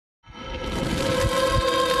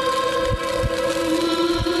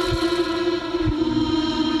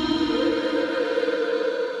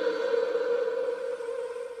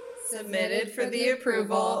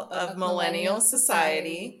approval of Millennial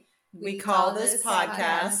Society, we call this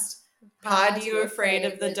podcast Pod You Afraid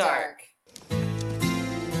of the Dark.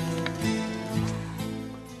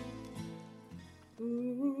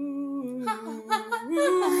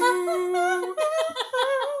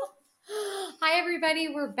 Hi everybody,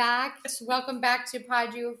 we're back. Welcome back to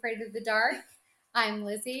Pod You Afraid of the Dark. I'm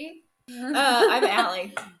Lizzie. I'm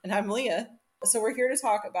Allie. And I'm Leah. So we're here to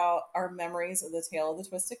talk about our memories of the Tale of the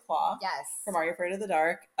Twisted Claw. Yes. From Are You Afraid of the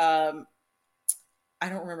Dark? I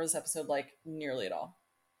don't remember this episode like nearly at all.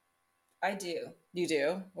 I do. You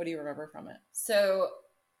do? What do you remember from it? So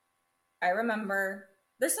I remember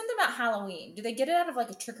there's something about Halloween. Do they get it out of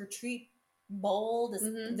like a trick-or-treat bowl,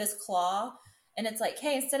 this claw? And it's like,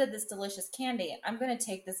 hey, instead of this delicious candy, I'm going to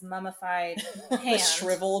take this mummified hand.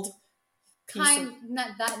 Shriveled piece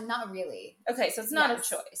Not really. Okay, so it's not a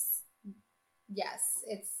choice. Yes,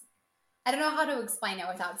 it's. I don't know how to explain it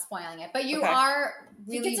without spoiling it, but you Okay. are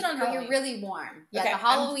really. He gets it on Halloween. You're really warm. Yeah, Okay, the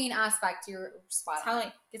Halloween aspect you're spot on.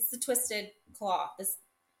 Halloween gets the twisted claw,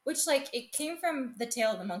 which like it came from the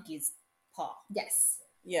tail of the monkey's paw. Yes.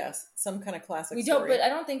 Yes, some kind of classic We story. don't, but I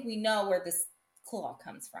don't think we know where this claw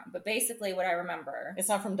comes from. But basically, what I remember, It's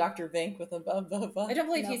not from Dr. Vink with a I don't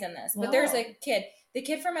believe he's in this, but there's a kid. The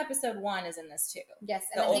kid from episode 1 is in this too. Yes,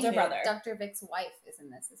 the older brother. Dr. Vic's wife is in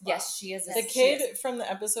this as well. Yes, she is. The kid from the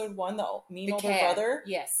episode 1, the mean older brother.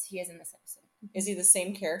 Yes, he is in this episode. Is he the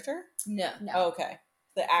same character? No. Oh, okay.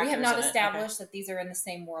 The actors. We have not in it. established that these are in the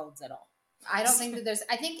same worlds at all. I don't think that there's.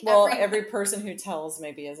 I think every person who tells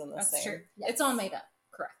maybe is in the That's same. true. Yes. It's all made up.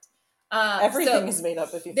 Correct. Everything is made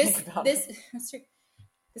up if you think about it. That's true.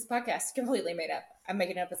 This podcast is completely made up. I'm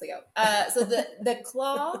making it up as I go. So the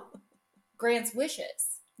claw grants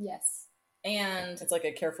wishes. Yes. And it's like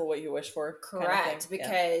a careful what you wish for. Correct. Kind of thing.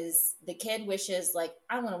 Because the kid wishes, like,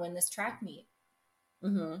 I want to win this track meet.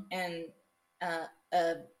 Mm-hmm. And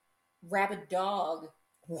a rabid dog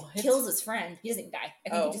kills his friend. He doesn't die. I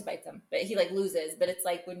think he just bites him. But he, like, loses. But it's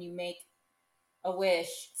like when you make a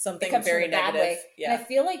wish, something comes very from a bad negative. way. Yeah. And I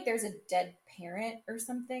feel like there's a dead parent or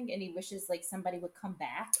something, and he wishes, like, somebody would come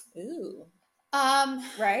back. Ooh.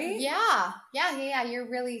 Right? Yeah. You actually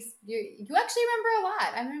remember a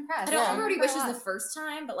lot. I'm impressed. I don't remember what he wishes the first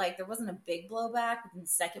time, but like there wasn't a big blowback. But then the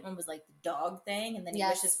second one was like the dog thing, and then he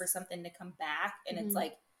wishes for something to come back, and it's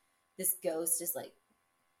like this ghost is like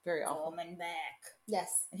very awful coming back.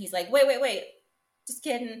 Yes, and he's like, wait, just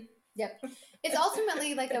kidding. Yep. It's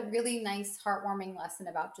ultimately like a really nice, heartwarming lesson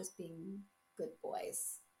about just being good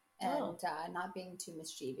boys and not being too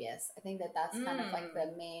mischievous. I think that's kind of like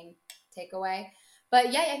the main takeaway.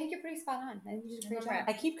 But yeah, I think you're pretty spot on. I think you did a great job.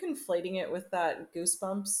 I keep conflating it with that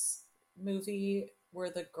Goosebumps movie where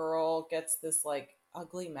the girl gets this like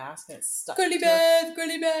ugly mask and it's stuck. Carly Beth.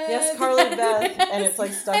 Yes, Carly Beth, and it's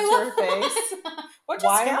like stuck to her face.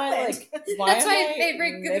 Why am I like? Why that's am my I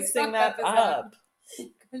favorite mixing that episode. up?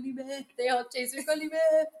 Carly Beth. They all chase her. Carly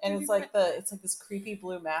Beth. And it's like this creepy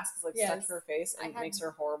blue mask is like stuck to her face and it makes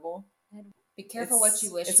her horrible. Be careful what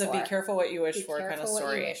you wish for. It's a be careful what you wish for kind of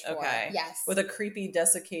story. Okay. Yes. With a creepy,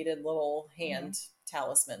 desiccated little hand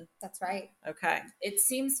talisman. That's right. Okay. It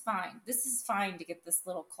seems fine. This is fine to get this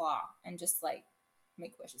little claw and just like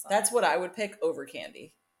make wishes on That's what I would pick over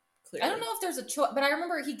candy. Clearly. I don't know if there's a choice, but I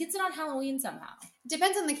remember he gets it on Halloween somehow.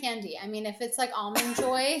 Depends on the candy. I mean, if it's like Almond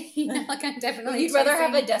Joy, like I'm definitely. You'd rather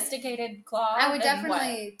have a desiccated claw. I would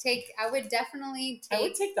definitely take. I would take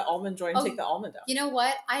the Almond Joy and take the almond out. You know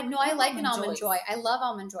what? I like an Almond Joy. I love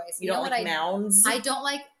Almond Joys. You don't like Mounds? I don't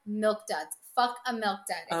like Milk Duds. Fuck a Milk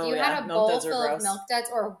Dud. If you had a Milk bowl Duds full of Milk Duds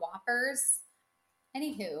or Whoppers,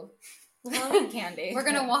 anywho. Halloween candy. We're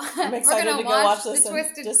gonna watch. I'm excited to go watch this the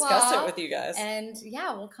Twisted and Claw, discuss it with you guys. And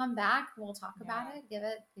we'll come back. We'll talk about it. Give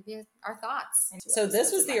you our thoughts. So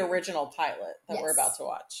this was the original pilot that we're about to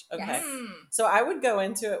watch. Okay. Yes. So I would go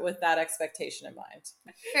into it with that expectation in mind.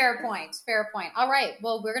 Fair point. All right.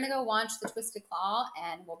 Well, we're gonna go watch the Twisted Claw,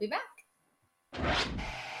 and we'll be back.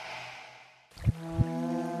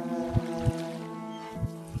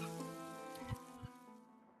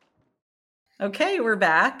 Okay, we're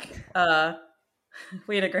back.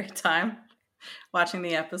 We had a great time watching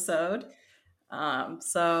the episode.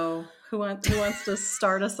 So who wants to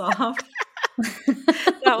start us off?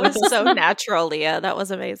 That was so natural, Leah. That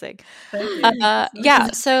was amazing. Thank you.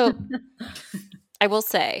 Yeah, so I will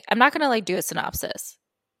say, I'm not going to do a synopsis,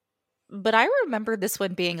 but I remember this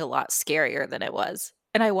one being a lot scarier than it was.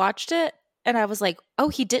 And I watched it and I was like, oh,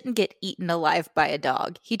 he didn't get eaten alive by a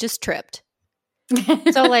dog. He just tripped.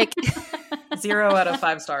 So 0 out of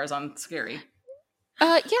 5 stars on scary.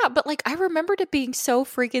 Yeah, but I remembered it being so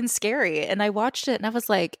freaking scary, and I watched it and I was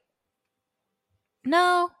like,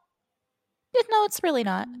 no, No, it's really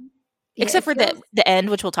not. Yeah, Except for feels- the end,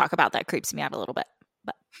 which we'll talk about. That creeps me out a little bit.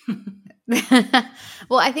 But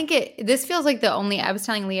well, I think this feels like the only, I was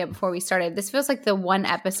telling Leah before we started, this feels like the one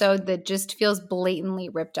episode that just feels blatantly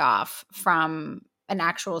ripped off from an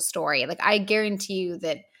actual story. Like, I guarantee you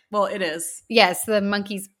that. Well, it is. Yes, the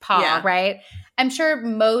monkey's paw, Yeah. right? I'm sure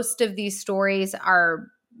most of these stories are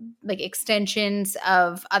like extensions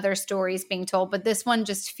of other stories being told, but this one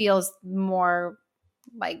just feels more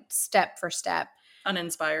like step for step.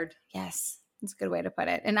 Uninspired. Yes. That's a good way to put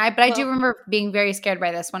it. But I do remember being very scared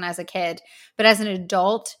by this one as a kid. But as an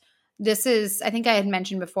adult, this is, I think I had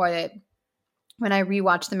mentioned before that when I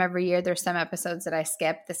rewatch them every year, there's some episodes that I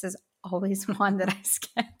skip. This is always one that I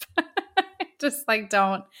skip. Just like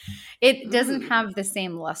it doesn't have the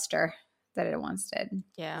same luster that it once did. This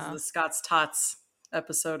yeah. is the Scott's Tots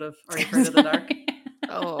episode of Are You Afraid of the Dark?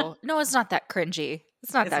 Oh, no, it's not that cringy.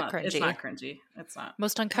 It's not that cringy. It's not cringy. It's not.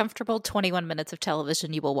 Most uncomfortable 21 minutes of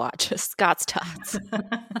television you will watch. Scott's Tots.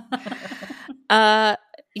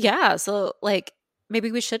 Yeah, so like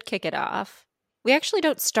maybe we should kick it off. We actually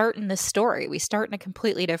don't start in this story. We start in a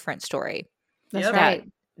completely different story. That's Yep. right.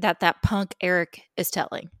 That punk Eric is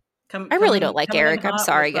telling. I really Coming- don't like coming in Eric. I'm hot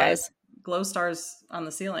sorry, with the guys. Glow stars on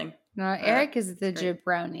the ceiling. No, Eric is the great.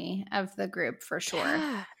 jabroni of the group for sure.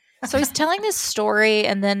 Yeah. So he's telling this story,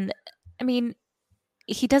 and then, I mean,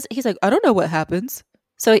 he's like, I don't know what happens.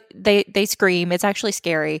 So they scream. It's actually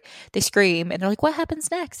scary. They scream, and they're like, what happens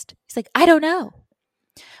next? He's like, I don't know.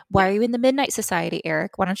 Why are you in the Midnight Society,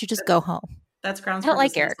 Eric? Why don't you just go home? That's grounds I don't for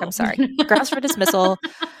like dismissal. Eric. I'm sorry. Grounds for dismissal.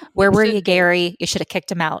 Where were you, Gary? You should have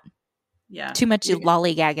kicked him out. Yeah. Too much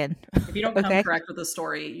lollygagging. If you don't come Okay. correct with the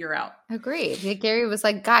story, you're out. Agreed. Yeah, Gary was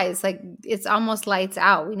like, guys, like it's almost lights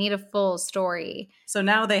out. We need a full story. So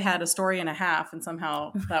now they had a story and a half, and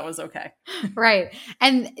somehow that was okay. Right.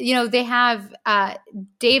 And, they have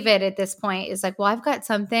David at this point is like, well, I've got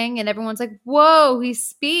something. And everyone's like, whoa, he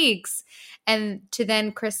speaks. And to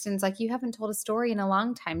then Kristen's like, you haven't told a story in a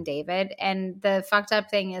long time, David. And the fucked up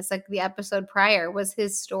thing is like the episode prior was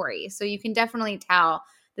his story. So you can definitely tell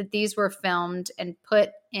that these were filmed and put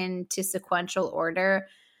into sequential order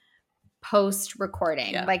post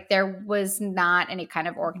recording. Yeah. Like there was not any kind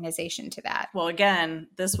of organization to that. Well, again,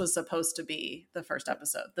 this was supposed to be the first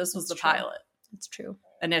episode. This was That's the true. pilot It's true.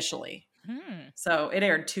 initially. So it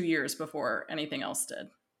aired 2 years before anything else did.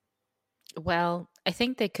 Well, I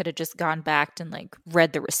think they could have just gone back and like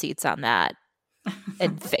read the receipts on that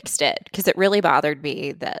and fixed it, because it really bothered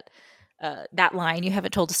me that that line, you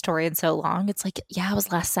haven't told a story in so long. It's like, yeah, it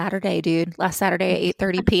was last Saturday, dude. Last Saturday at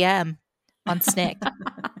 8:30 p.m. on Snick.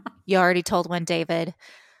 You already told one, David.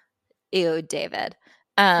 Ew, David.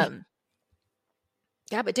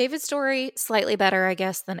 Yeah, but David's story slightly better, I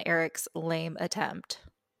guess, than Eric's lame attempt.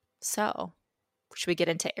 So, should we get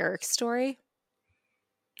into Eric's story?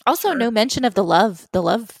 Also, Sure. no mention of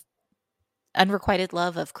the unrequited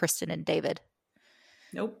love of Kristen and David.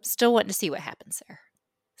 Nope. Still wanting to see what happens there.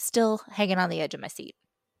 Still hanging on the edge of my seat.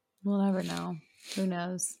 We'll never know. Who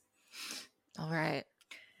knows? All right.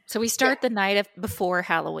 So we start the night before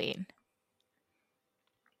Halloween.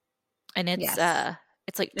 And it's Yes.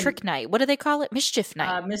 it's like trick night. What do they call it? Mischief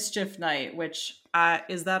night. Mischief Night, which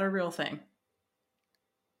is that a real thing?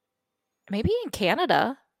 Maybe in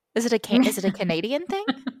Canada. Is it a Canadian thing?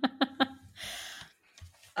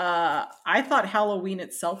 I thought Halloween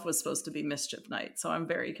itself was supposed to be Mischief Night, so I'm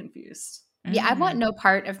very confused. Yeah, I want no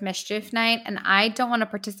part of Mischief Night, and I don't want to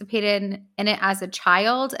participate in it as a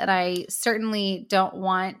child, and I certainly don't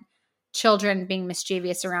want children being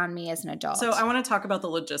mischievous around me as an adult. So I want to talk about the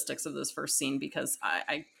logistics of this first scene because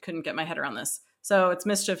I couldn't get my head around this. So it's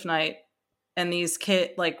Mischief Night, and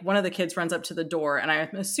one of the kids runs up to the door, and I'm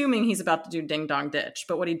assuming he's about to do Ding Dong Ditch.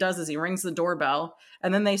 But what he does is he rings the doorbell,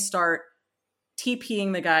 and then they start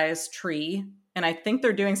TPing the guy's tree, and I think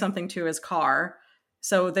they're doing something to his car.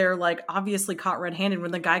 So they're like obviously caught red-handed when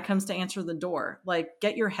the guy comes to answer the door. Like,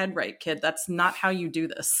 get your head right, kid. That's not how you do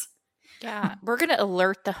this. Yeah, we're going to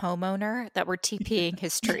alert the homeowner that we're TPing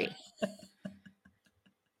his tree.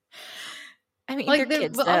 I mean, they're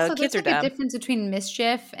kids, but though. also Kids there's are like a dumb. difference between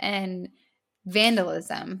mischief and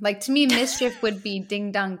vandalism. Like to me, mischief would be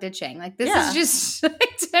ding dong ditching. Like this Yeah. is just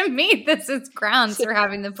to me, this is grounds for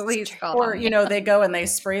having the police called. Or, on me. they go and they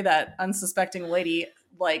spray that unsuspecting lady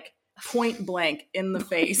like point blank in the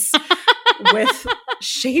face with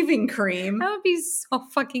shaving cream. I would be so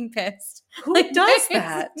fucking pissed. Who Like, does there's-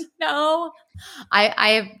 that? No,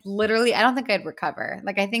 I have literally. I don't think I'd recover.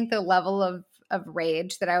 Like I think the level of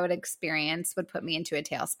rage that I would experience would put me into a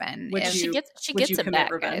tailspin. Would if- She you- gets would you it commit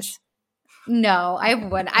back, revenge? guys. No, I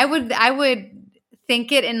would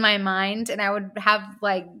think it in my mind, and I would have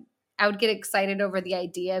like I would get excited over the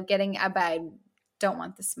idea of getting, but I don't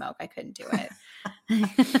want the smoke. I couldn't do it.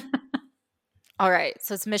 All right,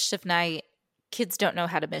 so it's mischief night. Kids don't know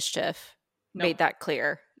how to mischief. Nope. Made that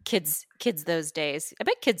clear. Kids those days. I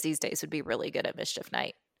bet kids these days would be really good at mischief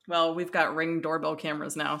night. Well, we've got Ring doorbell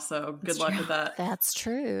cameras now, so good luck with that. That's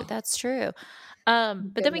true.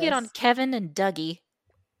 But then we get on Kevin and Dougie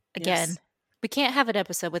again. Yes. We can't have an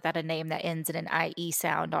episode without a name that ends in an IE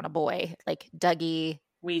sound on a boy, like Dougie.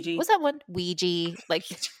 Ouija. What's that one? Ouija. Like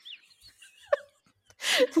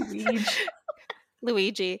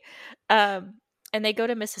Luigi. And they go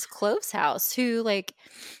to Mrs. Clove's house, who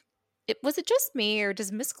was it just me, or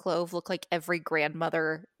does Miss Clove look like every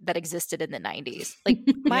grandmother that existed in the 90s? Like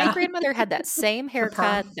my grandmother had that same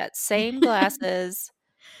haircut, that same glasses.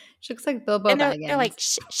 She looks like Bilbo And Baggins. they're like,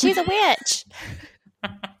 she's a witch.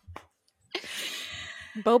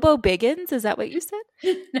 Bobo Biggins? Is that what you said?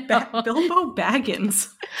 Bilbo Baggins.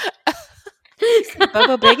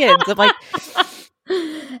 Bobo Biggins. I'm like,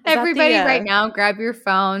 everybody right now, grab your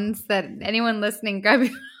phones. That anyone listening, grab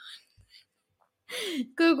your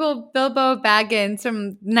Google Bilbo Baggins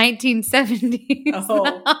from 1970s.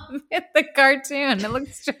 Oh. The cartoon. It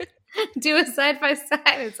looks do a side by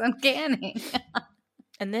side. It's uncanny.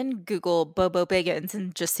 And then Google Bobo Biggins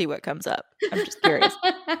and just see what comes up. I'm just curious.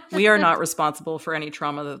 We are not responsible for any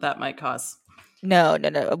trauma that might cause. No.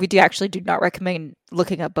 We do not recommend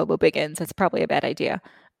looking up Bobo Biggins. That's probably a bad idea.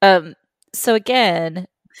 So again,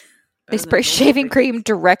 they spray shaving cream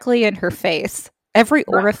directly in her face. Every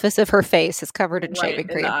orifice of her face is covered in shaving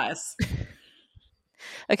cream. In the eyes.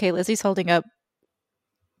 Okay, Lizzie's holding up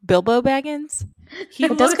Bilbo Baggins.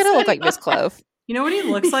 It does kind of look like Miss Clove. You know what he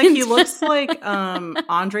looks like? He looks like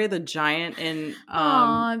Andre the Giant in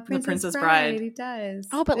The Princess Bride. He does.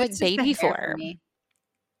 Oh, but like baby form.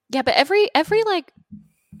 Yeah, but every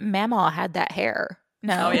mama had that hair.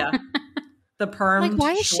 No. Oh yeah. The perm. Like,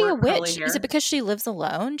 why is she a witch? Is it because she lives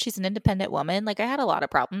alone? She's an independent woman. Like, I had a lot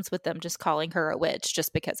of problems with them just calling her a witch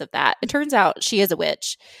just because of that. It turns out she is a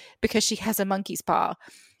witch because she has a monkey's paw.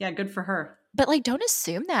 Yeah, good for her. But like, don't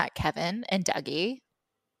assume that, Kevin and Dougie.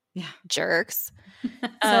 Yeah. Jerks.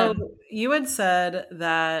 So you had said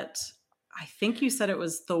that, I think you said it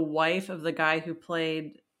was the wife of the guy who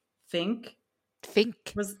played Fink.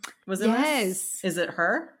 Was it? Yes. Is it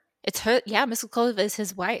her? It's her. Yeah, Mrs. Clove is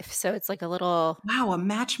his wife. So it's like a little a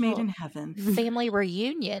match made in heaven. Family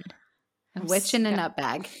reunion. A witch in a nut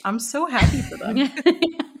bag. I'm so happy for them.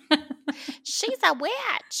 She's a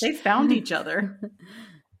witch. They found each other.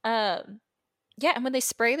 Yeah, and when they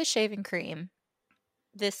spray the shaving cream,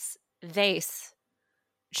 this vase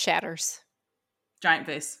shatters. Giant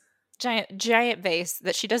vase. Giant vase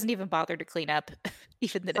that she doesn't even bother to clean up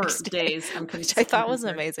even the next day. Days. Which I thought was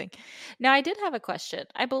amazing. Now, I did have a question.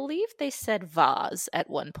 I believe they said vase at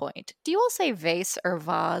one point. Do you all say vase or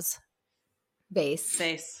vase?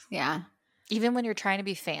 Vase. Yeah. Even when you're trying to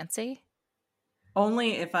be fancy?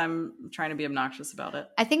 Only if I'm trying to be obnoxious about it.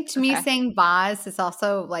 I think to me saying vase is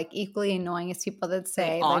also like equally annoying as people that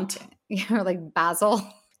say like basil.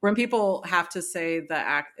 When people have to say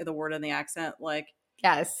the word in the accent, like,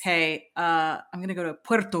 yes, hey, I'm going to go to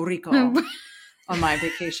Puerto Rico on my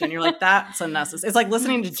vacation. You're like, that's unnecessary. It's like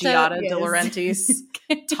listening to Giada De Laurentiis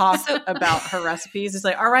talk about her recipes. It's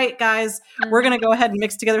like, all right, guys, we're going to go ahead and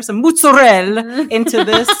mix together some mozzarella into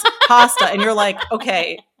this pasta. And you're like,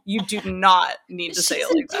 okay, you do not need to say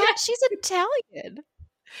it like that. She's Italian.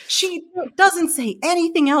 She doesn't say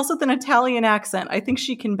anything else with an Italian accent. I think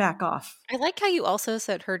she can back off. I like how you also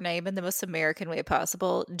said her name in the most American way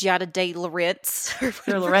possible. Giada De Laurentiis.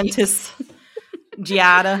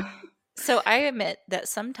 Giada. So I admit that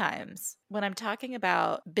sometimes when I'm talking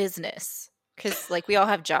about business, because like we all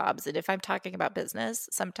have jobs, and if I'm talking about business,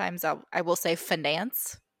 sometimes I will say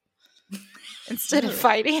finance instead of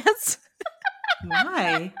finance.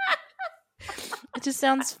 Why? It just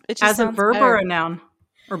sounds as a verb better. Or a noun,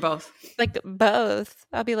 or both. Like both.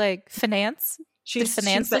 I'll be like finance. She's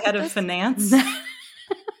the head of finance.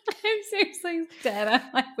 I'm seriously dead. I'm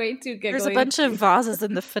like way too giggly. There's a bunch of vases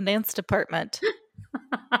in the finance department.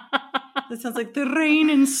 It sounds like the rain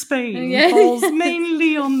in Spain falls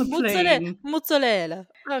mainly on the plain. Mozzarella.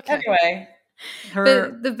 Okay. Anyway,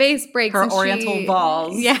 the vase breaks. Her and oriental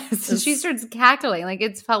vase. Yes, and she starts cackling. Like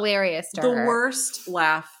it's hilarious to her. The worst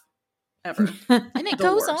laugh ever. And it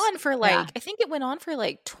goes on for I think it went on for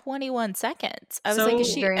 21 seconds. I was like,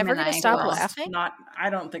 is she ever going to stop laughing? I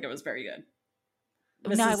don't think it was very good.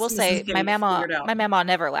 No, I will say my mama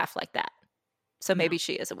never laughed like that. So maybe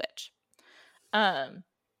she is a witch.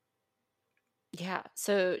 Yeah,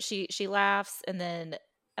 so she laughs, and then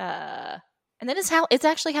it's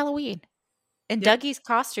actually Halloween. And Yep. Dougie's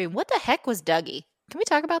costume. What the heck was Dougie? Can we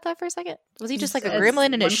talk about that for a second? Was he just like a It's-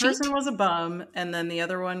 gremlin in a one sheet? person was a bum, and then the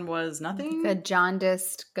other one was nothing. The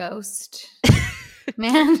jaundiced ghost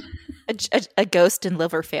man. A ghost and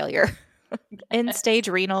liver failure. End stage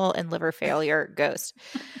renal and liver failure ghost.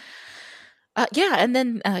 Yeah, and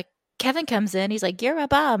then Kevin comes in. He's like, "You're a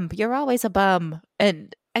bum. You're always a bum."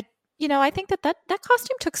 And I think that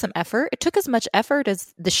costume took some effort. It took as much effort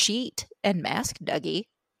as the sheet and mask, Dougie.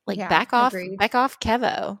 Like, Yeah, back off, agreed.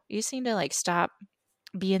 Kevo. You seem to like stop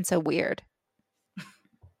being so weird.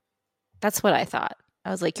 That's what I thought. I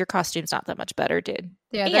was like, your costume's not that much better, dude.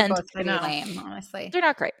 Yeah, they're And- both pretty lame, honestly. They're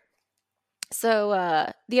not great.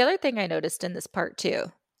 So the other thing I noticed in this part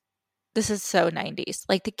too, this is so 90s.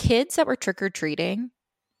 Like, the kids that were trick-or-treating,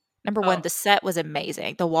 number one, the set was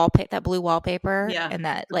amazing. The wallpaper, that blue wallpaper, Yeah, and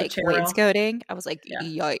that with the like chair rail. wainscoting. I was like, Yeah.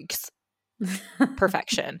 yikes.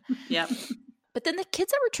 Perfection. Yep. But then the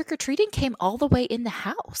kids that were trick-or-treating came all the way in the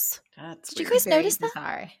house. That's Did you weird. guys notice that?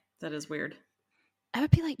 Sorry. That is weird. I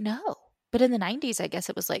would be like, no. But in the 90s, I guess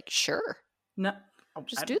it was like, sure, No,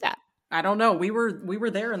 just do that. I don't know. We were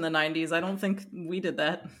there in the 90s. I don't think we did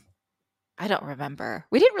that. I don't remember.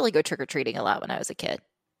 We didn't really go trick-or-treating a lot when I was a kid.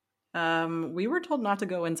 We were told not to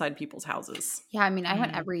go inside people's houses. Yeah, I mean, I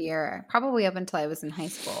went every year, probably up until I was in high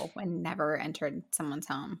school, and never entered someone's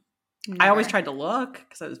home. I always Never. tried to look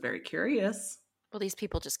because I was very curious. Well, these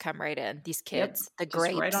people just come right in. These Yep, kids, the just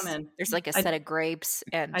grapes. right on in. There's like a set of grapes,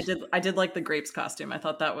 and I did like the grapes costume. I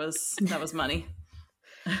thought that was money.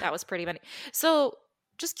 that was pretty funny. So,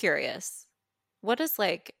 just curious, what is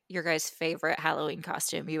like your guys' favorite Halloween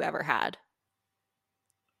costume you ever had?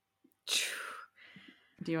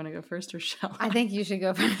 Do you want to go first or shall I think you should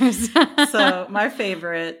go first. So my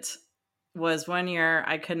favorite was one year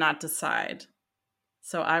I could not decide.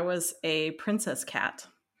 So I was a princess cat.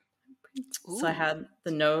 So I had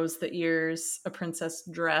the nose, the ears, a princess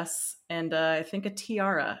dress, and I think a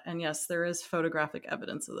tiara. And yes, there is photographic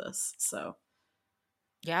evidence of this. So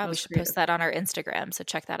Yeah, that we was should creative. post that on our Instagram. So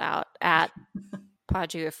check that out at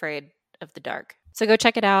Pod You Afraid of the Dark. So go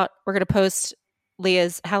check it out. We're going to post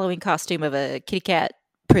Leah's Halloween costume of a kitty cat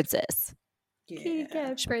princess.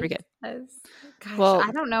 Yeah. Should be pretty good. Gosh, Well-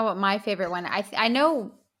 I don't know what my favorite one. I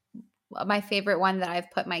know my favorite one that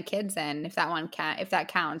I've put my kids in. If that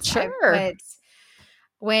counts. Sure. But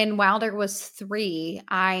when Wilder was 3,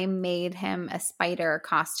 I made him a spider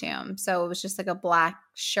costume. So it was just like a black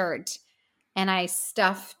shirt, and I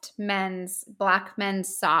stuffed black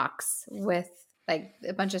men's socks with like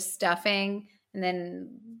a bunch of stuffing, and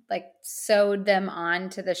then like sewed them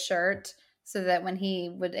onto the shirt so that when he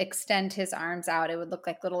would extend his arms out, it would look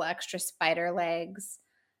like little extra spider legs,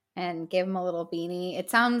 and gave him a little beanie. It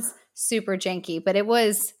sounds super janky, but it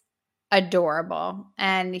was adorable,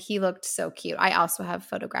 and he looked so cute. I also have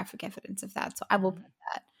photographic evidence of that, so I will put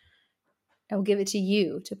that. I will give it to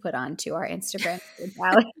you to put onto our Instagram.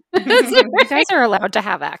 You guys are allowed to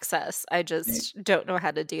have access. I just don't know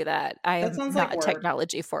how to do that. I That am sounds not like work.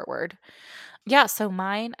 technology forward. Yeah, so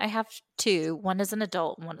mine, I have 2. One is an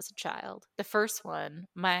adult and one is a child. The first one,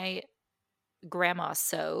 my grandma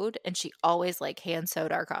sewed, and she always like hand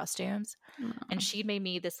sewed our costumes. And she made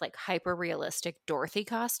me this like hyper realistic Dorothy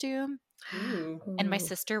costume. Ooh. And my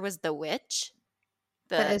sister was the witch.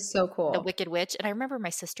 That is so cool. The Wicked Witch. And I remember my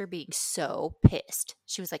sister being so pissed.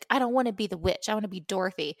 She was like, I don't want to be the witch. I want to be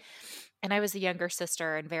Dorothy. And I was the younger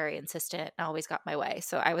sister and very insistent and always got my way.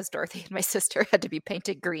 So I was Dorothy, and my sister had to be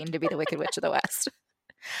painted green to be the Wicked Witch of the West.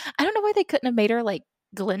 I don't know why they couldn't have made her like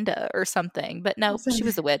Glinda or something. But no, she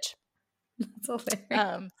was the witch. That's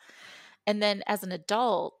hilarious. And then as an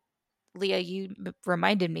adult, Leah, you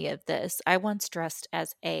reminded me of this. I once dressed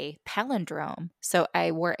as a palindrome. So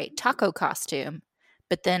I wore a taco costume,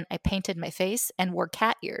 but then I painted my face and wore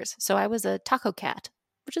cat ears. So I was a taco cat,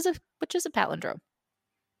 which is a palindrome.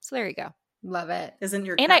 So there you go. Love it. Isn't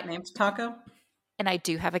your And cat named Taco? And I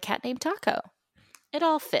do have a cat named Taco. It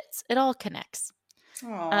all fits. It all connects. Aww.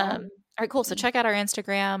 All right, cool. So check out our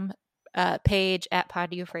Instagram page at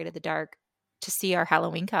Pod You Afraid of the Dark to see our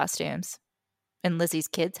Halloween costumes and Lizzie's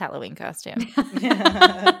kids' Halloween costume.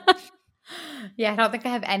 Yeah, I don't think I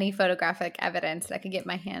have any photographic evidence that I could get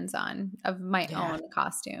my hands on of my Yeah. own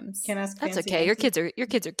costumes. Can I ask That's Fancy okay. Your Nancy?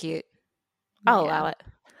 kids are cute. I'll Yeah. allow it.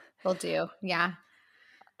 Will do. Yeah.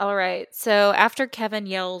 All right. So after Kevin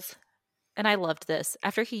yells, and I loved this,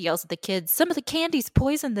 after he yells at the kids, some of the candy's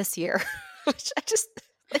poison this year. Which I just,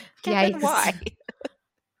 Kevin, Yikes. why?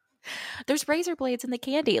 There's razor blades in the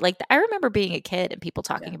candy. Like, I remember being a kid and people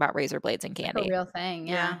talking about razor blades and A candy. real thing.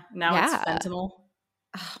 Yeah. Now Yeah. it's fentanyl.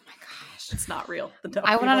 Oh my gosh. It's not real. No,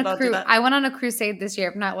 I went on people a don't do cruise. that. I went on a crusade this year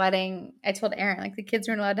of not letting. I told Aaron like the kids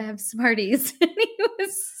weren't allowed to have Smarties, and he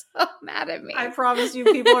was so mad at me. I promise you,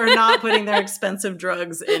 people are not putting their expensive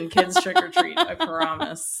drugs in kids' trick or treat. I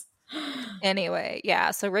promise. Anyway,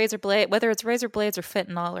 yeah. So razor blade, whether it's razor blades or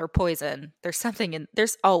fentanyl or poison,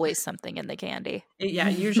 there's always something in the candy. Yeah,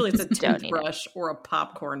 usually it's a Don't need it. toothbrush or a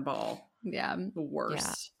popcorn ball. Yeah. The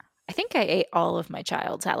worst. Yeah. I think I ate all of my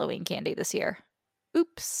child's Halloween candy this year.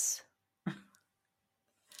 Oops.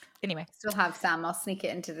 Anyway. Still have some. I'll sneak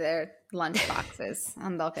it into their lunch boxes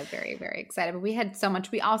and they'll get very, very excited. But we had so much.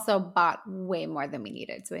 We also bought way more than we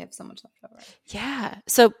needed. So we have so much left over. Yeah.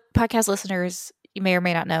 So podcast listeners, you may or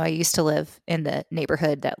may not know, I used to live in the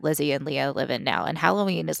neighborhood that Lizzie and Leah live in now. And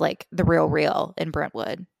Halloween is like the real in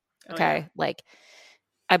Brentwood. Okay. Oh, yeah. Like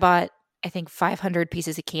I bought, I think 500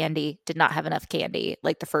 pieces of candy, did not have enough candy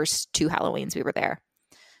like the first 2 Halloweens we were there.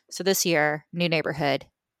 So this year, new neighborhood,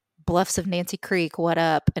 Bluffs of Nancy Creek, what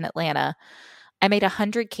up in Atlanta. I made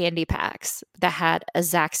 100 candy packs that had a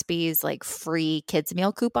Zaxby's like free kids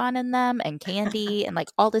meal coupon in them and candy and like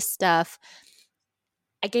all this stuff.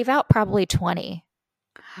 I gave out probably 20.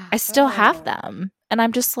 I still have them. And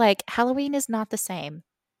I'm just like, Halloween is not the same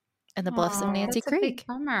in the Bluffs of Nancy that's Creek. A big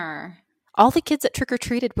bummer. All the kids that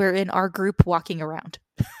trick-or-treated were in our group walking around.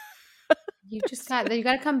 You got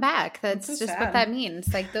to come back. That's so just sad. what that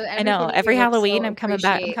means. Like I know. Every Halloween I'm coming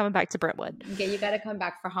back. I'm coming back to Brentwood. Yeah, you got to come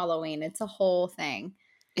back for Halloween. It's a whole thing.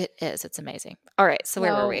 It is. It's amazing. All right. So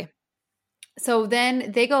where were we? So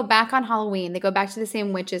then they go back on Halloween. They go back to the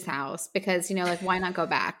same witch's house because, like, why not go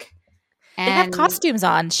back? And they have costumes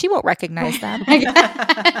on. She won't recognize them.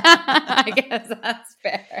 I guess that's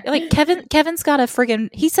fair. Like Kevin's got a friggin',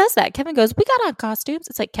 he says that. Kevin goes, we got on costumes.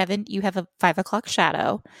 It's like, Kevin, you have a 5 o'clock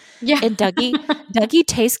shadow. Yeah. And Dougie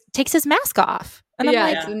takes his mask off. And I'm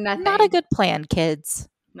like, it's not a good plan, kids.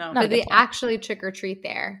 No. But they actually trick or treat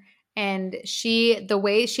there. And the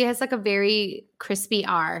way she has like a very crispy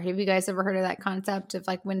R. Have you guys ever heard of that concept of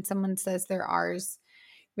like when someone says their R's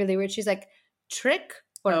really weird? She's like, trick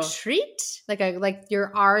or treat? Like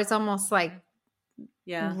your R is almost like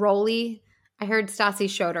rolly. I heard Stassi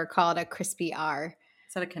Schroeder call it a crispy R.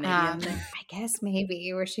 Is that a Canadian thing? I guess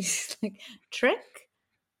maybe, where she's like, trick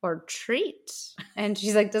or treat. And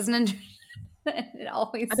she's like, doesn't understand. It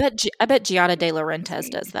always. I bet Giada De Laurentiis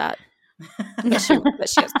does that. But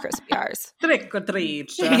she has crispy R's. Trick or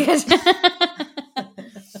treat.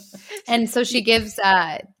 And so she gives,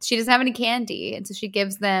 she doesn't have any candy. And so she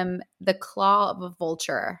gives them the claw of a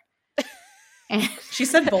vulture. And she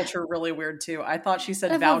said vulture really weird too. I thought she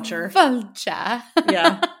said voucher. Vulture.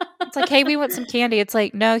 Yeah. It's like, hey, we want some candy. It's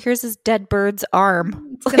like, no, here's this dead bird's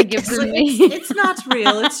arm. It's going to give them it's not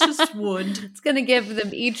real. It's just wood. It's going to give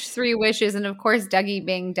them each 3 wishes. And of course, Dougie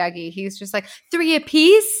being Dougie, he's just like, 3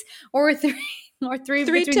 apiece or 3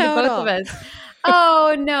 between the both of us.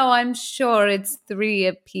 Oh, no, I'm sure it's 3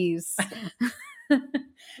 apiece.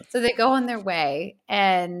 So they go on their way.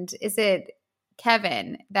 And is it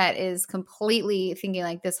Kevin that is completely thinking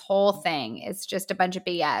like this whole thing is just a bunch of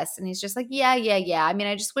BS? And he's just like, yeah. I mean,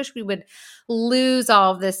 I just wish we would lose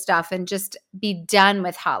all of this stuff and just be done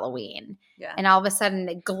with Halloween. Yeah. And all of a sudden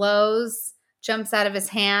it glows, jumps out of his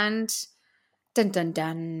hand. Dun, dun,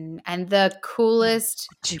 dun. And the coolest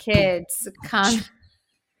kids come.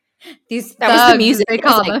 These that was the music. They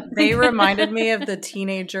call them. They reminded me of the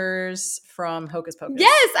teenagers from Hocus Pocus.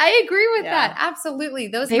 Yes, I agree with that. Absolutely.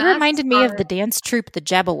 They reminded me of the dance troupe, the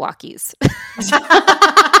Jabberwockies.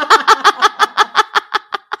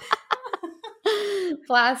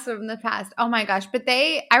 Blast from the past. Oh my gosh. But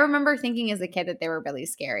I remember thinking as a kid that they were really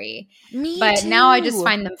scary. Me but too. Now I just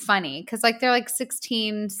find them funny because like they're like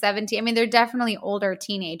 16, 17. I mean, they're definitely older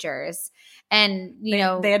teenagers. And,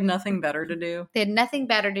 they had nothing better to do. They had nothing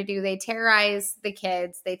better to do. They terrorize the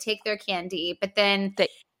kids. They take their candy, but then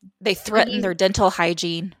they threaten their dental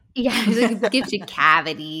hygiene. Yeah, it gives you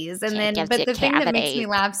cavities. And then, but the thing that makes me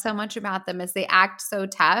laugh so much about them is they act so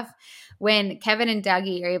tough. When Kevin and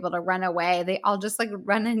Dougie are able to run away, they all just like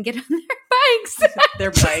run and get on their bikes.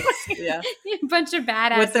 Their bikes, yeah. A bunch of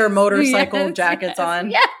badasses. With their motorcycle jackets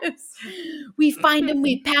on. Yes. We find them,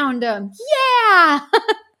 we pound them. Yeah.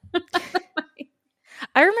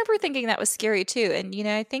 I remember thinking that was scary too. And,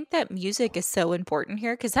 I think that music is so important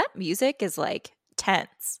here because that music is like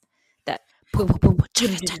tense. That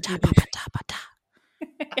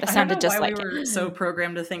sounded just like we were so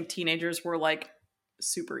programmed to think teenagers were like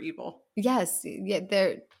super evil. Yes. Yeah,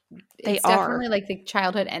 it's are definitely like the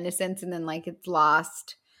childhood innocence and then like it's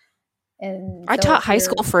lost. And I taught high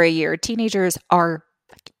school for a year. Teenagers are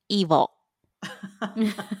evil.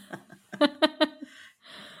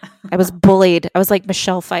 I was bullied. I was like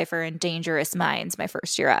Michelle Pfeiffer in Dangerous Minds my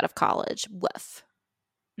first year out of college. Woof.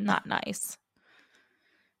 Not nice.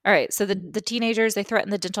 All right, so the teenagers, they threaten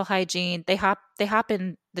the dental hygiene. They hop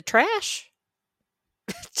in the trash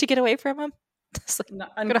to get away from him.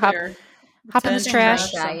 Unclear. Hop in this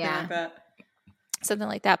trash. Something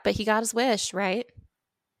like that. But he got his wish, right?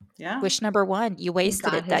 Yeah. Wish number 1. You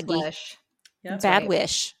wasted it, Dougie. Wish. Yeah, Bad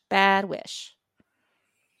wish. Bad wish.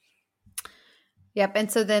 Yep.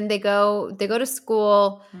 And so then they go to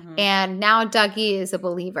school, and now Dougie is a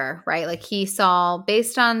believer, right? Like he saw,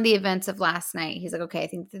 based on the events of last night, he's like, okay, I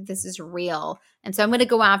think that this is real. And so I'm going to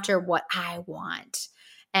go after what I want.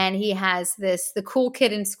 And he has the cool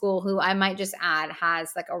kid in school who I might just add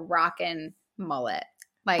has like a rockin' mullet.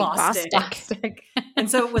 Like Bostic.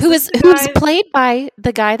 And so who was played by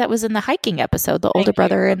the guy that was in the hiking episode, the older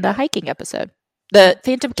brother in the hiking episode. The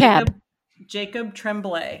Phantom Cab. Jacob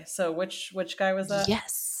Tremblay. So which guy was that?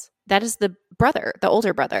 Yes. That is the brother, the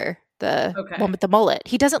older brother, the one with the mullet.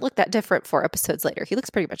 He doesn't look that different 4 episodes later. He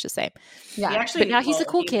looks pretty much the same. Yeah. But now he's a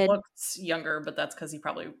cool kid. He looks younger, but that's because he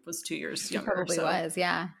probably was 2 years younger. He probably was,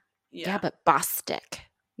 yeah. Yeah, but Bostic.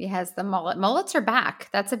 He has the mullet. Mullets are back.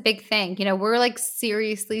 That's a big thing. You know, we're like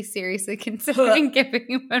seriously considering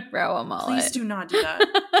giving Monroe a mullet. Please do not do that.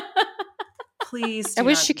 Please. I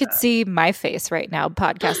wish you could see my face right now,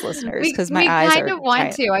 podcast listeners, because my eyes are. I kind of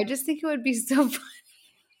want to. I just think it would be so funny.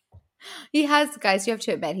 He has, guys, you have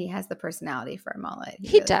to admit, he has the personality for a mullet.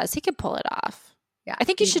 He really does. He could pull it off. Yeah. I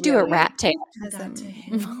think you should do a rat tail.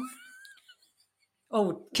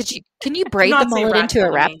 Oh, can you braid the mullet into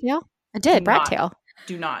a rat tail? I did, rat tail.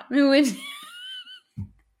 Do not.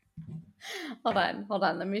 Hold on.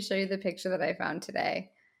 Let me show you the picture that I found today.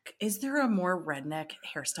 Is there a more redneck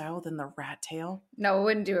hairstyle than the rat tail? No, I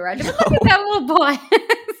wouldn't do a rat tail. Look at that little boy.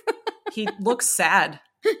 He looks sad.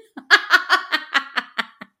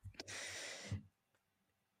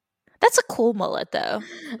 That's a cool mullet, though.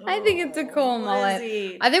 I think it's a cool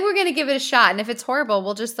mullet. I think we're going to give it a shot. And if it's horrible,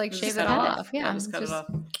 we'll just like shave it off. Yeah, just cut it off.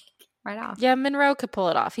 Right off. Yeah, Monroe could pull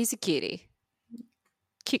it off. He's a cutie.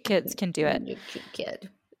 Cute kids can do it. Cute kid.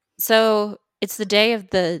 So it's the day of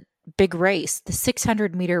the big race, the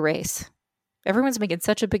 600-meter race. Everyone's making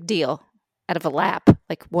such a big deal out of a lap,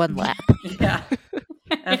 like one lap. Yeah.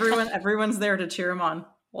 Everyone's there to cheer him on.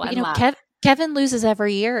 Kevin loses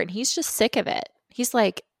every year, and he's just sick of it. He's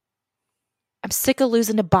like, I'm sick of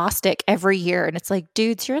losing to Bostic every year. And it's like,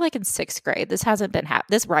 dudes, you're like in 6th grade. This hasn't been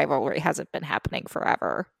this rivalry hasn't been happening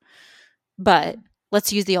forever. But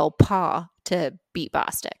let's use the old paw to beat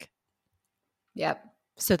Bostic. Yep.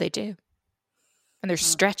 So they do. And they're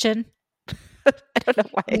stretching. I don't know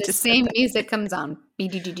why. The same music comes on.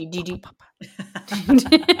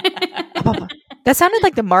 That sounded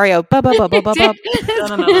like the Mario. It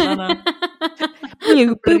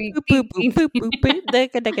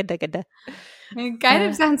kind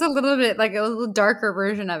of sounds a little bit like a little darker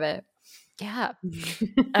version of it. Yeah.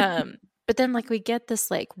 But then like we get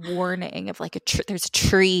this like warning of like there's a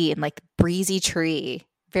tree and like breezy tree,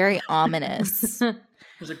 very ominous.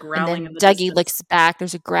 There's a growling. And then Dougie looks back.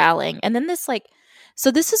 There's a growling, and then this like.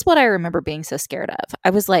 So this is what I remember being so scared of.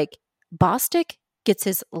 I was like, Bostic gets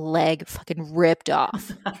his leg fucking ripped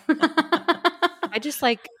off. I just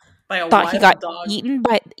like thought he got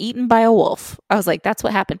eaten by a wolf. I was like, that's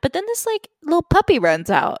what happened. But then this like little puppy runs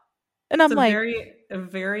out, and I'm like, a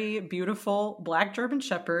very beautiful black German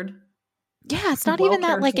Shepherd. Yeah, it's not even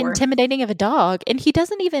that like intimidating of a dog, and he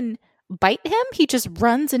doesn't even bite him. He just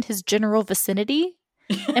runs in his general vicinity,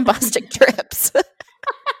 and Bostic trips.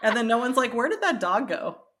 And then no one's like, where did that dog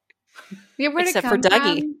go? Yeah, except for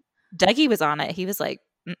Dougie. Dougie was on it. He was like,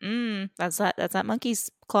 that's that monkey's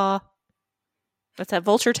claw. That's that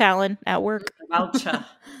vulture talon at work. Vulture.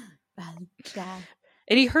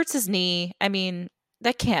 And he hurts his knee. I mean,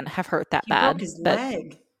 that can't have hurt that bad. He broke his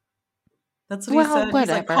leg. That's what he said. Whatever. He's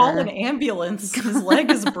like, call an ambulance. His leg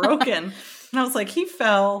is broken. And I was like, he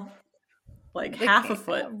fell like half a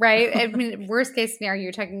foot. Right? I mean, worst case scenario,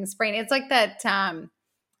 you're talking the sprain. It's like that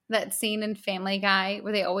that scene in Family Guy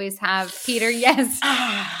where they always have Peter. Yes.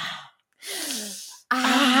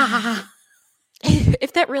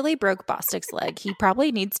 If that really broke Bostic's leg, he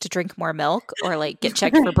probably needs to drink more milk or like get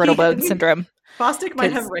checked for brittle bone syndrome. Bostic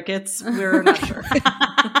might have rickets. We're not sure.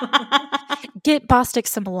 Get Bostic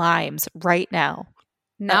some limes right now.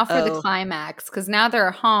 Now for the climax, because now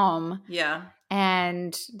they're home. Yeah.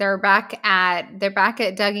 And they're back at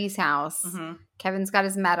Dougie's house. Mm-hmm. Kevin's got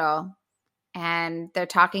his medal. And they're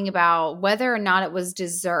talking about whether or not it was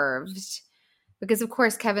deserved Because, of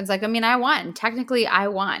course, Kevin's like, I mean, I won. Technically, I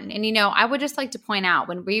won. And, I would just like to point out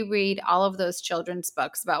when we read all of those children's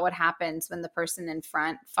books about what happens when the person in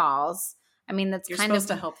front falls, I mean, that's You're kind of supposed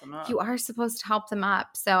to help them up. You are supposed to help them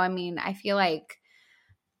up. So, I mean, I feel like,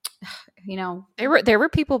 There were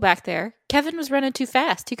people back there. Kevin was running too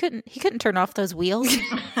fast. He couldn't turn off those wheels.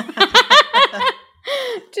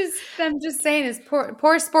 I'm just saying, it's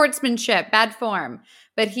poor sportsmanship, bad form.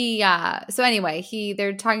 But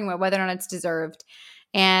they're talking about whether or not it's deserved.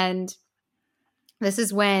 And this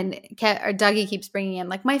is when Dougie keeps bringing in,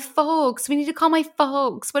 like, my folks. We need to call my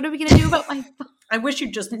folks. What are we going to do about my folks? I wish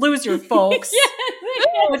you'd just lose your folks.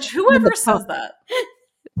 Which whoever says that.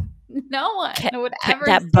 No one would ever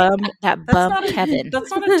that bum Kevin. That's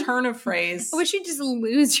not a turn of phrase. I wish you'd just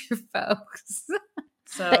lose your folks.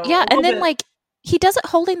 So yeah, and then like he does it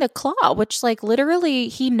holding the claw, which like literally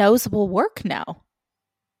he knows will work now.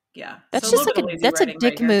 Yeah, that's so just like a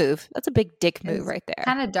dick move. That's a big dick move right there.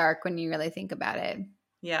 Kind of dark when you really think about it.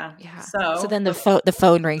 Yeah. So then the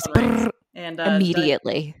phone rings, and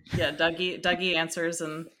immediately. Dougie answers,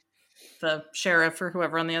 and the sheriff or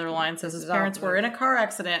whoever on the other line says his parents were in a car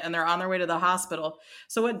accident and they're on their way to the hospital.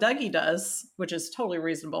 So what Dougie does, which is totally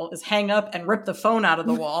reasonable, is hang up and rip the phone out of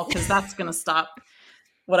the wall because that's going to stop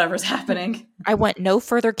whatever's happening. I want no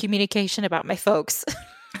further communication about my folks.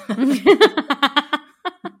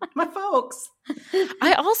 My folks.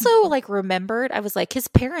 I also like remembered, I was like, his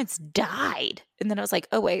parents died. And then I was like,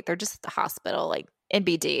 oh wait, they're just at the hospital, like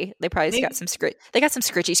NBD. They probably got some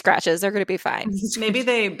scritchy scratches. They're going to be fine. Maybe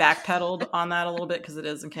they backpedaled on that a little bit because it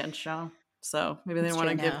is a kid's show. So maybe they don't want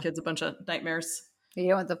to give kids a bunch of nightmares. You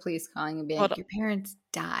don't want the police calling and being like, your parents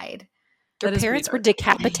died. Their parents were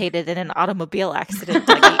decapitated in an automobile accident,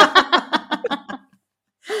 Dougie.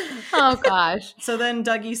 Oh gosh. So then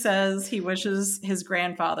Dougie says he wishes his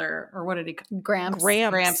grandfather, or what did he call Gramps.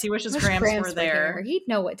 He wishes Gramps were there. He'd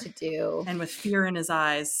know what to do. And with fear in his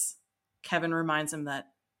eyes, Kevin reminds him that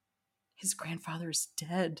his grandfather is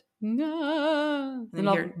dead. No. And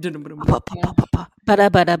you hear,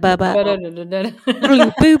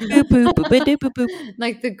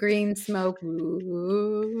 like the green smoke.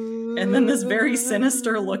 And then this very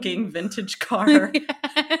sinister looking vintage car.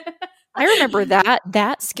 I remember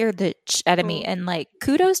that scared the shit out of me. And like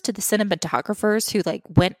kudos to the cinematographers who like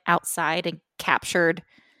went outside and captured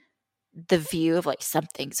the view of like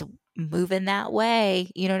something's moving that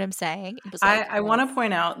way. You know what I'm saying? It was like, I want to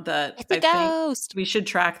point out that it's a ghost. Think we should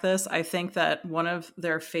track this. I think that one of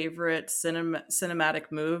their favorite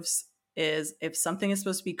cinematic moves is if something is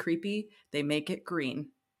supposed to be creepy, they make it green.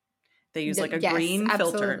 They use like a green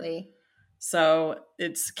filter. Absolutely. So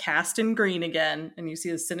it's cast in green again, and you see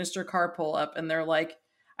a sinister car pull up, and they're like,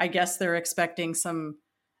 I guess they're expecting some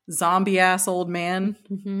zombie ass old man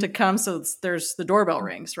to come. So there's the doorbell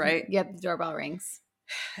rings, right? Yep, the doorbell rings.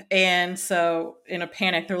 And so in a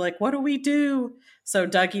panic, they're like, what do we do? So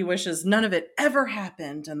Dougie wishes none of it ever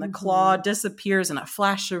happened, and the claw disappears in a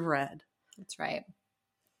flash of red. That's right.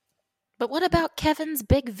 But what about Kevin's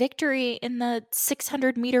big victory in the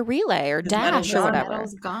 600-meter relay or dash or whatever?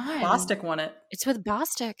 Medal's gone. Bostic won it. It's with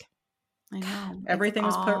Bostic. I know. Everything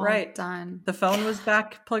was put right. Done. The phone was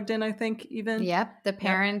back plugged in, I think, even. Yep. The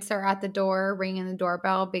parents are at the door, ringing the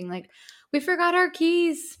doorbell, being like, we forgot our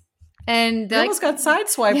keys. And they almost got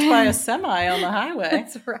sideswiped by a semi on the highway.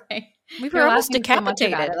 That's right. We were almost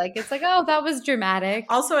decapitated. So like, it's like, oh, that was dramatic.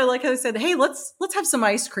 Also, I like how they said, hey, let's have some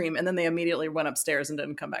ice cream. And then they immediately went upstairs and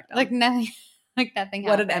didn't come back down. Like nothing happened.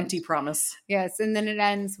 What an empty promise. Yes. And then it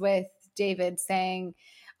ends with David saying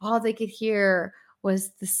all they could hear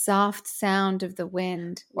was the soft sound of the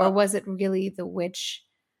wind. Or was it really the witch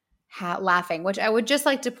laughing? Which I would just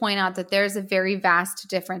like to point out that there's a very vast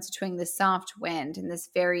difference between the soft wind and this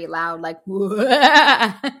very loud, like, well,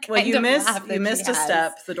 you missed a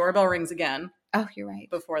step. The doorbell rings again. Oh, you're right.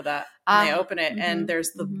 Before that, and they open it, and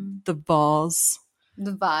there's the vase.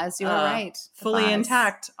 The vase, you were right. Fully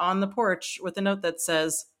intact on the porch with a note that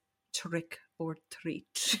says trick or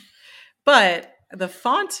treat. But the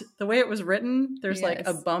font, the way it was written, there's like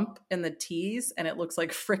a bump in the T's, and it looks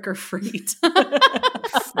like frick or freet.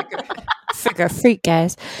 Frick or freet,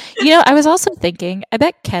 guys. You know, I was also thinking, I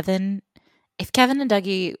bet if Kevin and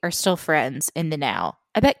Dougie are still friends in the now,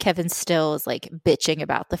 I bet Kevin still is like bitching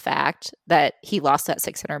about the fact that he lost that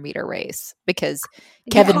 600-meter race because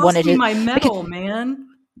Kevin wanted my medal, man.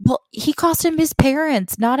 Well, he cost him his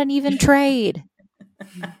parents, not an even trade.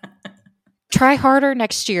 Try harder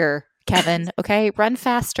next year, Kevin. Okay, run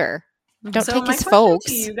faster. Don't take his folks.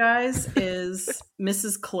 To you guys is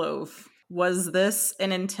Mrs. Clove. Was this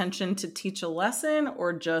an intention to teach a lesson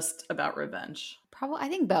or just about revenge? Probably, I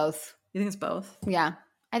think both. You think it's both? Yeah.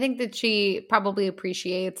 I think that she probably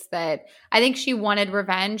appreciates that. I think she wanted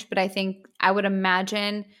revenge, but I would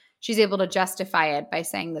imagine she's able to justify it by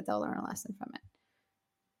saying that they'll learn a lesson from it.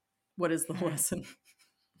 What is the lesson?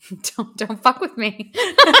 Don't fuck with me.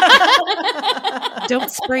 Don't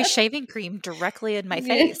spray shaving cream directly in my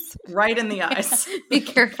face. Right in the eyes. Be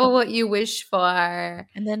careful what you wish for.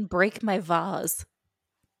 And then break my vase.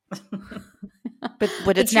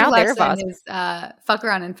 But it's now their vase. Is, fuck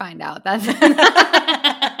around and find out. That's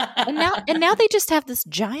and now they just have this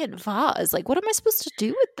giant vase. Like, what am I supposed to do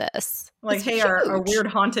with this? Like, it's hey, our weird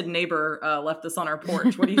haunted neighbor left this on our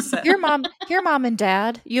porch. What do you say? Here, mom and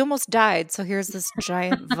dad, you almost died, so here's this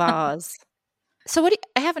giant vase. So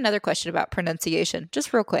I have another question about pronunciation,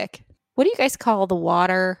 just real quick. What do you guys call the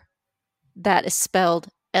water that is spelled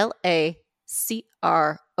LACROIX?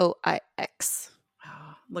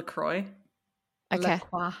 LaCroix. Okay.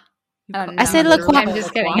 I say LaCroix. I'm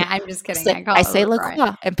just kidding. I say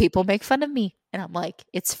LaCroix, and people make fun of me. And I'm like,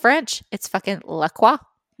 it's French. It's fucking LaCroix.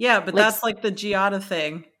 Yeah, but that's like the Giada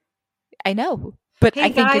thing. I know. But hey,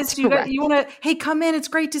 I think guys, it's correct. You want to, hey, come in. It's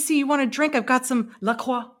great to see you. You want a drink? I've got some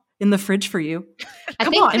LaCroix in the fridge for you. I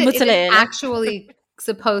think it is actually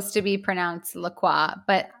supposed to be pronounced LaCroix,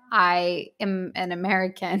 but I am an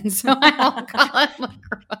American, so I'll call it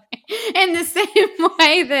LaCroix. In the same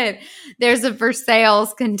way that there's a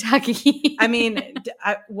Versailles, Kentucky. I mean,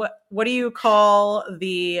 what do you call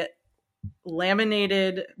the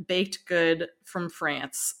laminated baked good from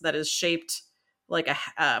France that is shaped like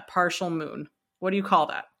a partial moon? What do you call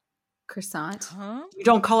that? Croissant. Huh? You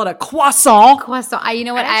don't call it a croissant. You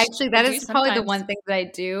know what? That is probably the one thing that I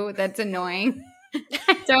do that's annoying.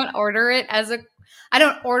 I don't order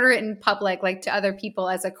it in public, like to other people,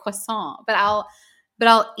 as a croissant, but I'll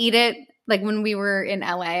eat it. Like when we were in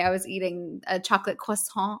LA, I was eating a chocolate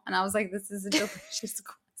croissant and I was like, this is a delicious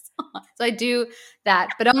croissant. So I do that,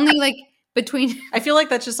 but only like between. I feel like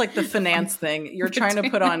that's just like the finance thing. You're trying to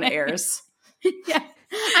put on airs. Yeah.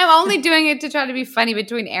 I'm only doing it to try to be funny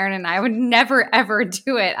between Aaron and I. I would never, ever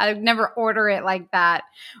do it. I would never order it like that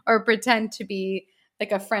or pretend to be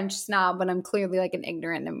like a French snob when I'm clearly like an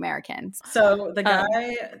ignorant American. So the guy,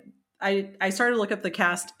 I started to look up the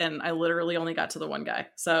cast and I literally only got to the one guy.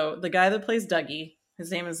 So the guy that plays Dougie,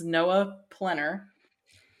 his name is Noah Plenner,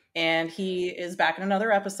 and he is back in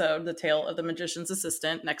another episode, The Tale of the Magician's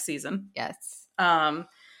Assistant, next season. Yes.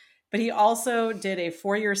 But he also did a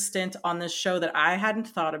 4-year stint on this show that I hadn't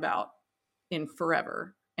thought about in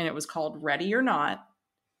forever. And it was called Ready or Not.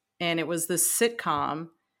 And it was this sitcom.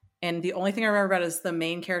 And the only thing I remember about it is the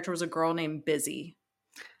main character was a girl named Busy.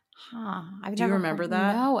 Huh. Do you remember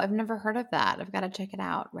that? No, I've never heard of that. I've got to check it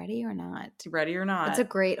out. Ready or Not. Ready or Not. It's a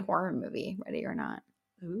great horror movie. Ready or Not.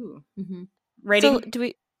 Ooh. Mm-hmm. Rating?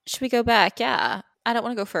 So should we go back? Yeah. I don't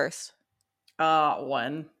want to go first.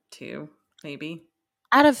 1, 2, maybe.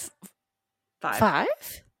 Out of 5?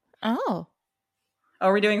 Oh.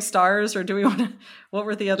 Are we doing stars or do we want to? What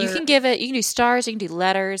were the other? You can do stars. You can do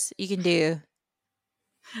letters. You can do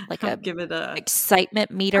give it a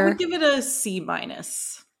excitement meter. I would give it a C-.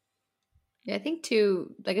 Yeah, I think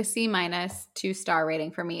 2, like a C-, 2-star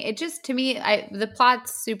rating for me. It just, to me, the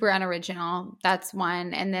plot's super unoriginal. That's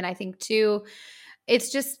 1. And then I think 2,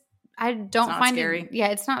 it's just, I don't find scary.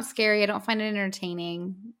 It's not scary. I don't find it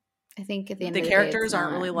entertaining. I think at the end of the characters day,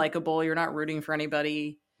 aren't really likable. You're not rooting for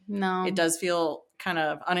anybody. No. It does feel kind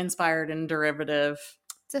of uninspired and derivative.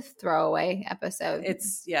 It's a throwaway episode.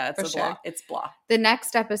 It's blah. It's blah. The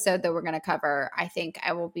next episode that we're going to cover, I think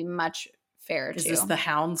I will be much fairer to. Is this the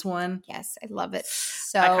Hounds one? Yes, I love it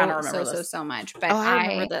so much. But I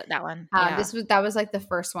remember that one. That was like the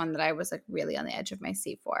first one that I was like really on the edge of my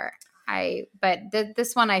seat for.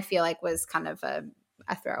 This one I feel like was kind of a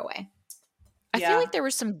throwaway. I feel like there were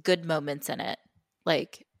some good moments in it.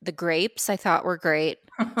 Like the grapes I thought were great.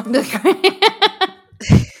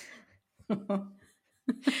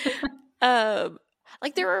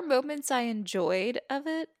 Like there were moments I enjoyed of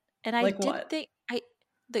it. And I did think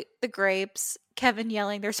the grapes, Kevin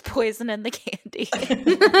yelling there's poison in the candy.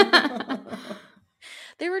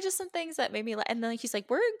 There were just some things that made me laugh. And then he's like,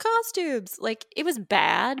 we're in costumes. Like it was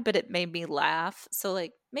bad, but it made me laugh. So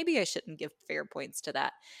like maybe I shouldn't give fair points to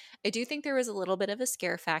that. I do think there was a little bit of a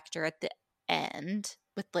scare factor at the end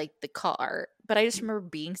with like the car, but I just remember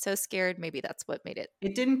being so scared. Maybe that's what made it.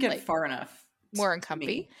 It didn't get far enough. More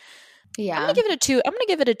uncomfy. Yeah. I'm gonna give it a 2. I'm gonna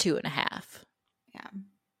give it a 2.5. Yeah.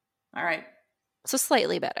 All right. So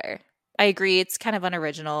slightly better. I agree. It's kind of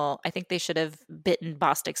unoriginal. I think they should have bitten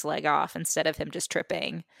Bostic's leg off instead of him just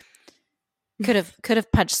tripping. Could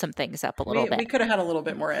have punched some things up a little bit. We could have had a little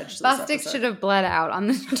bit more edge. Bostic should have bled out on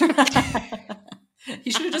this.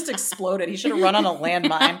 He should have just exploded. He should have run on a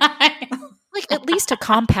landmine. Like at least a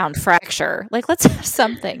compound fracture. Like let's have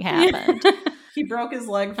something happen. He broke his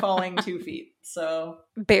leg falling 2 feet. So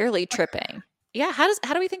barely tripping. Yeah,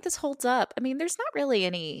 how do we think this holds up? I mean, there's not really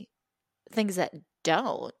any things that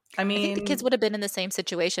don't. I mean, I think the kids would have been in the same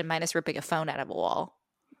situation minus ripping a phone out of a wall.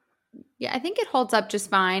 Yeah, I think it holds up just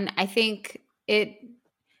fine. I think it,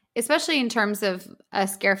 especially in terms of a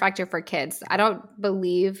scare factor for kids. I don't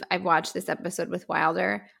believe I've watched this episode with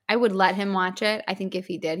Wilder. I would let him watch it. I think if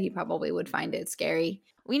he did, he probably would find it scary.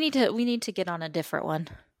 We need to get on a different one.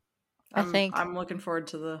 I think I'm looking forward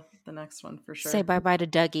to the next one for sure. Say bye-bye to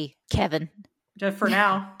Dougie, Kevin. For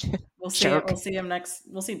now. We'll see. Jerk. We'll see him next.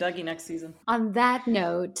 We'll see Dougie next season. On that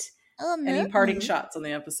note, any parting shots on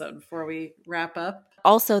the episode before we wrap up?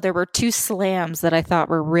 Also, there were 2 slams that I thought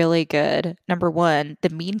were really good. Number 1, the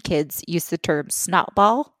mean kids used the term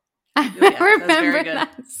snotball. I remember very good.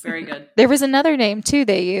 that. Very good. There was another name too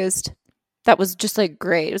they used that was just like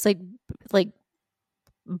great. It was like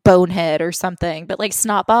bonehead or something, but like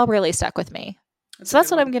snotball really stuck with me. So that's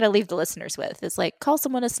what I'm going to leave the listeners with. Is like call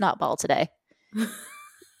someone a snotball today.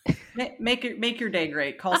 Make your day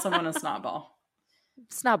great. Call someone a snotball.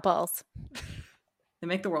 Snotballs. They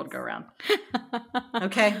make the world go round.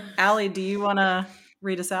 Okay, Allie, do you want to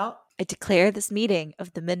read us out? I declare this meeting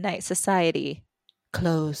of the Midnight Society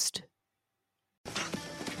closed.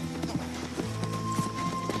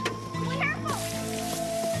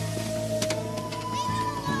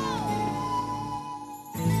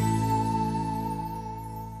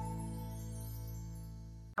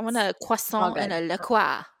 I want a croissant and a La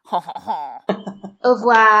Croix. Au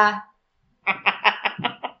revoir.